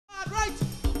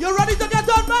You ready to get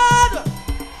on, man?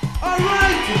 All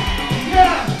right.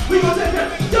 Yeah, we gonna take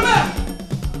it. Come here.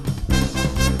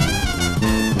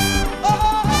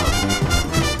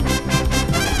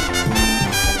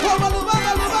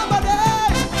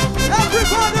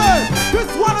 Everybody, this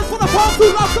one is for the folks who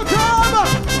love to come.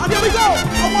 And here we go.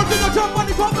 I want you to jump on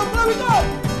the conga. There we go.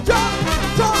 Jump,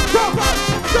 jump, jump up.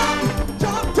 Jump,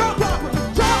 jump, jump up.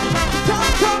 Jump, jump,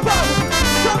 jump up.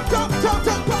 Jump, jump, jump,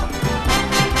 jump up.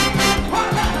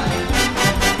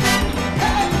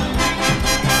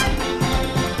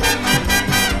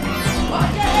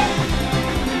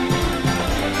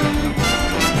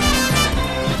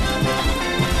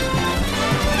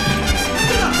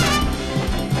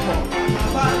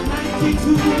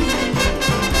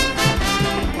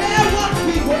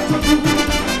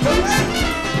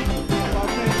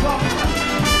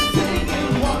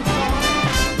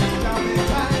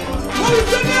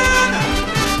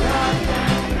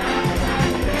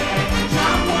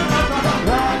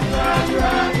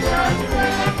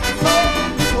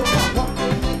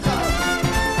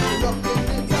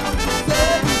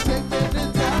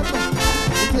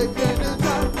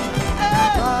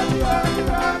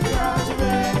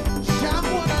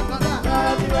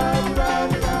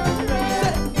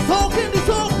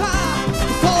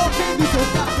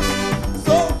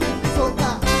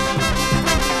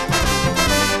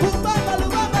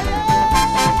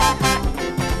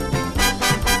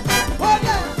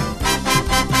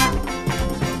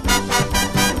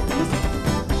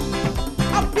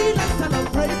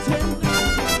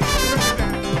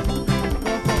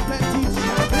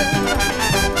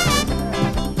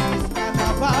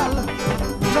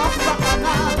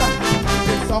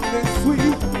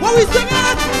 What we singing?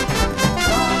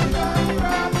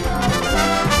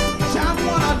 Jam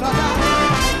one another.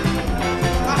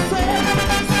 I said,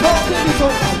 smoking it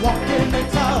up, walking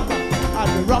it up,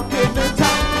 and rocking it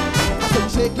up. I said,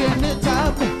 shaking it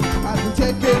up, and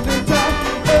taking it up.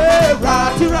 Hey,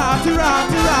 ratty, ratty,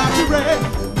 ratty, ratty, ray.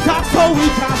 That's how we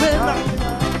jamming.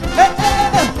 Hey,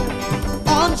 hey,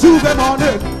 on Tuesday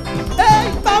morning.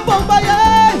 Hey, bam, bam, bam,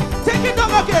 hey. Take it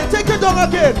down again, take it down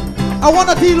again. I want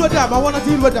to deal with them. I want to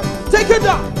deal with them. Take it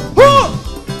down.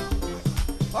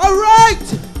 All right.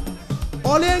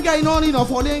 All ain't getting on enough.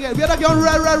 All ain't getting. We are getting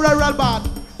real bad.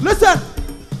 Listen.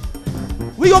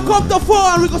 We gonna count to 4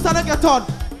 and we gonna start to get on.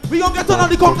 We gonna get on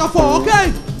the count to 4.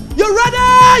 Okay? You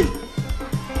ready?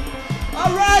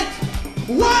 All right.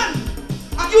 1.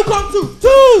 And you come to 2.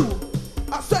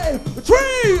 I say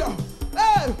 3.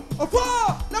 Hey, 4.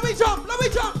 Let me jump. Let me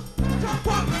jump. Jump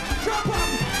up. Jump up.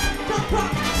 Jump up.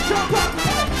 Jump up,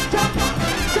 jump up,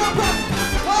 jump up,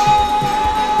 oh!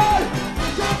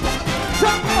 Jump up,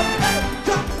 jump up,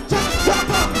 jump, jump, jump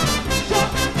up, jump.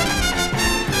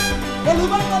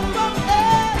 Bolubang, bolubang,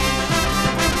 hey,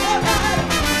 hey, hey,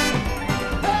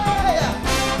 oh yeah,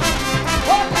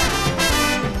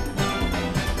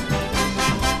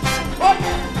 oh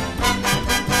yeah.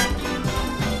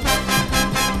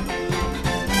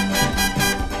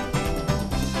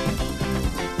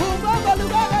 Bolubang,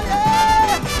 bolubang, yeah.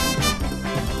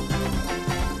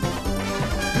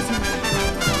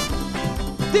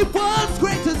 The world's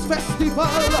greatest festival,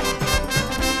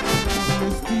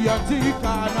 Christianity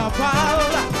Carnival.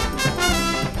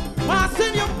 Mass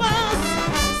in your mass,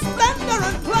 splendor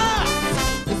and class.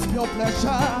 It's your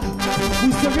pleasure.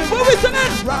 We singing, what we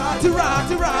singing? Ratty,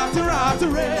 ratty, ratty, ratty,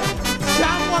 ray.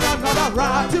 Jam one another,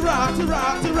 ratty, ratty,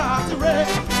 ratty, ratty, ray.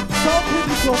 So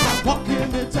pretty, so I'm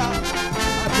walking it up,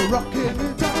 and you're rocking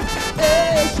it up,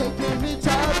 hey, shaking it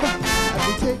up, and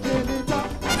you're taking it up.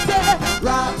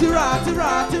 Ratty, ratty,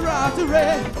 ratty, ratty,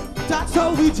 ray. That's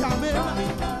how we jam it.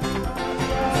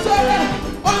 Say,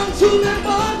 on Tuesday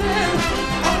morning,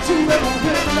 on Tuesday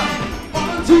morning,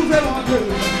 on Tuesday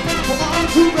morning, on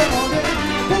Tuesday morning.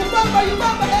 Bamba, you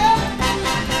bamba, yeah.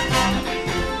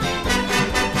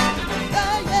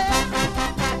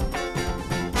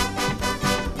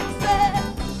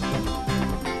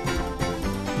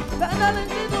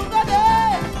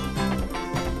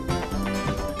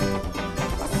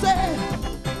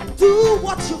 Do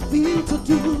what you feel to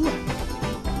do,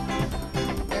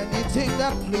 anything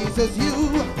that pleases you.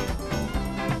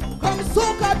 Come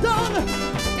soca down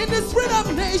in this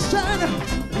rhythm nation,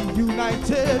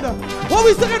 united. What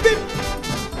we singing, baby?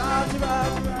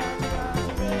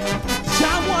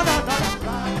 Jam one another.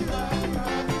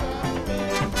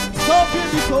 Soaking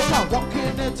the soca,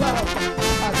 walking it up,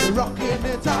 and we're rocking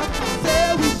it up.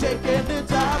 Say we shaking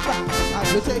it up, and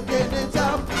we're shaking it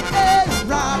up. Hey,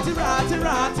 ratty, ratty,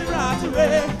 ratty, ratty,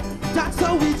 ray. That's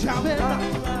how we jamming.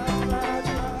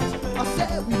 I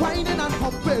say we whining and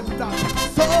pumping,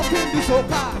 soaking the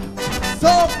soca,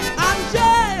 so and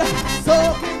yeah.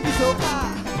 soca,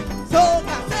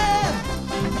 soca,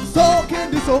 soak in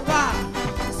the soca,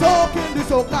 soak in the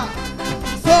soca,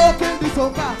 soak in the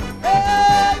soca.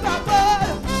 Hey, my boy.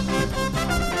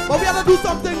 But we gotta do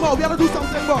something more. We gotta do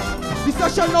something more. The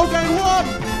session now getting warm.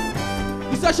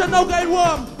 The session now getting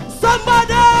warm.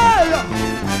 Somebody,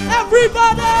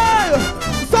 everybody,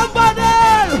 somebody,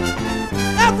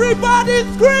 everybody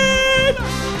scream.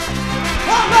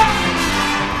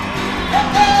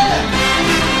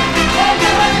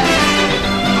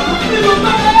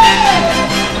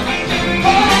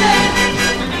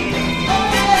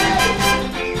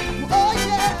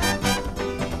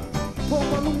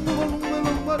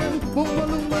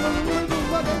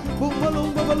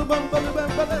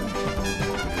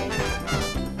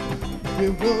 The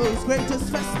world's greatest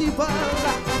festival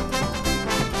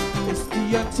is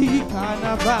TNT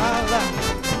Carnival.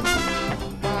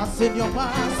 Mass in your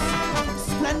mass,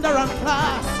 splendor and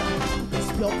class,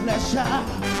 it's pure pleasure.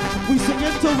 We sing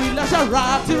it till we leisure.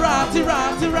 Ratty, ratty,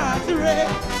 ratty, ratty, ray.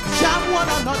 Jam one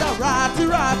another. Ratty,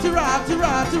 ratty, ratty,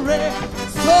 ratty, ray.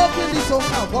 Soaking the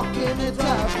soca, walking it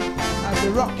up, and we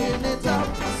rocking it up.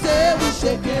 Say we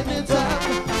shaking it up,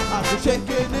 and we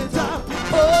shaking it up.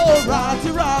 Oh,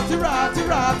 ratty, ratty, ratty,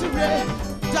 ratty, ray.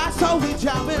 That's how we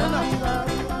jamming.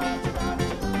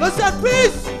 Listen,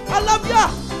 peace. I love ya.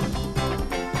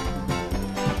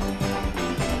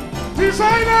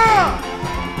 Designer,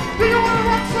 do you want to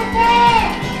rock some more?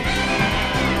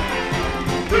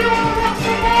 Do you want to rock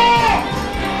some more?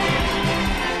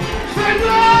 Say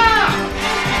yeah!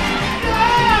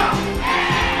 Yeah!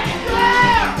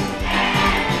 Yeah!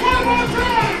 One more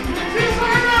time!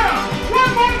 Designer!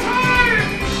 One more time!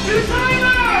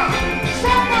 Designer!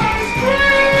 Somebody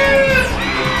scream!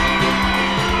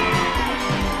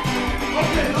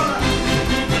 Okay, all right.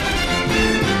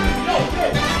 Okay.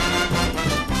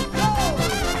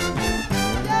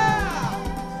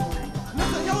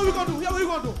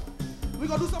 We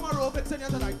gonna do some aerobics in here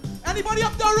tonight. Anybody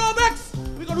up to aerobics?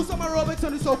 We gonna do some aerobics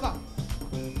on the soca.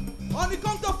 On the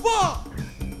count of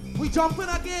 4, we jumping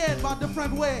again, but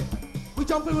different way. We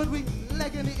jumping with we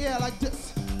leg in the air like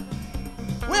this.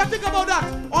 What you think about that?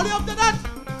 Only up to that?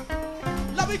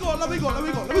 Let me go, let me go, let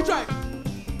me go. Let me try.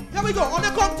 Here we go. On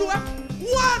the count to 1,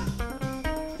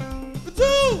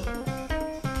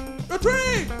 2,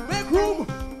 3. Make room.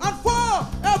 And 4.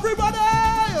 Everybody.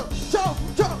 Jump,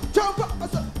 jump, jump, jump,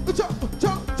 jump,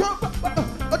 jump, jump,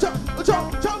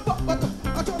 jump,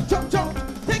 jump, jump.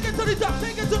 Take it to the top,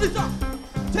 take it to the top,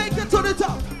 take it to the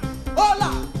top.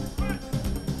 Hola,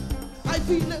 I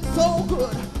feeling so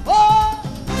good. Oh,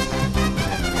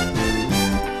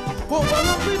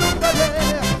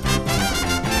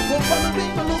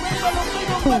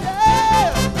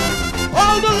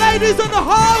 all the ladies in the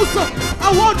house,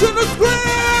 I want you to scream.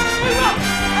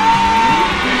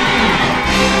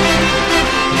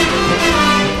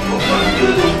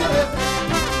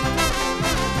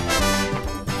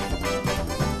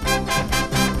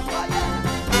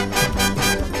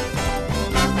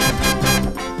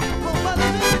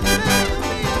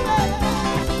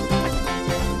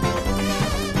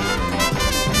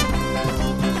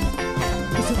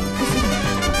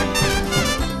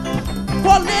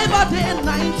 For Labor Day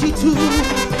 92,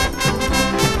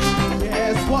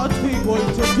 guess what we going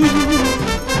to do?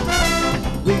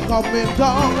 We coming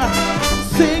down,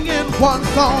 singing one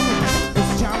song.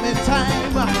 It's jamming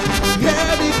time. Hear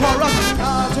the chorus.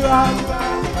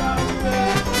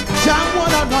 Jam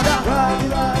one another.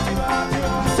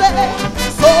 Say,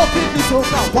 soaking the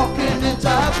soca, walking it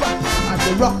up, and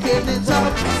we rocking it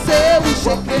up. Say we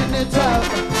shaking it up,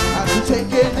 and we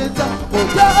taking it up. Oh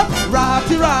yeah,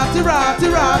 ratty, ratty, ratty,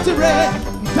 ratty, ray.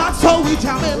 That's how we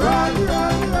jamming.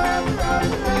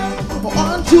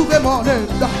 On Tuesday morning,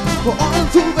 on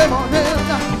Tuesday morning,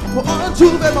 on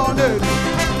Tuesday morning,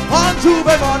 on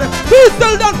Tuesday morning. Peace,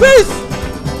 TILDEN, peace.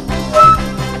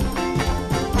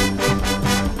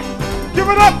 Give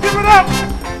it up, give it up.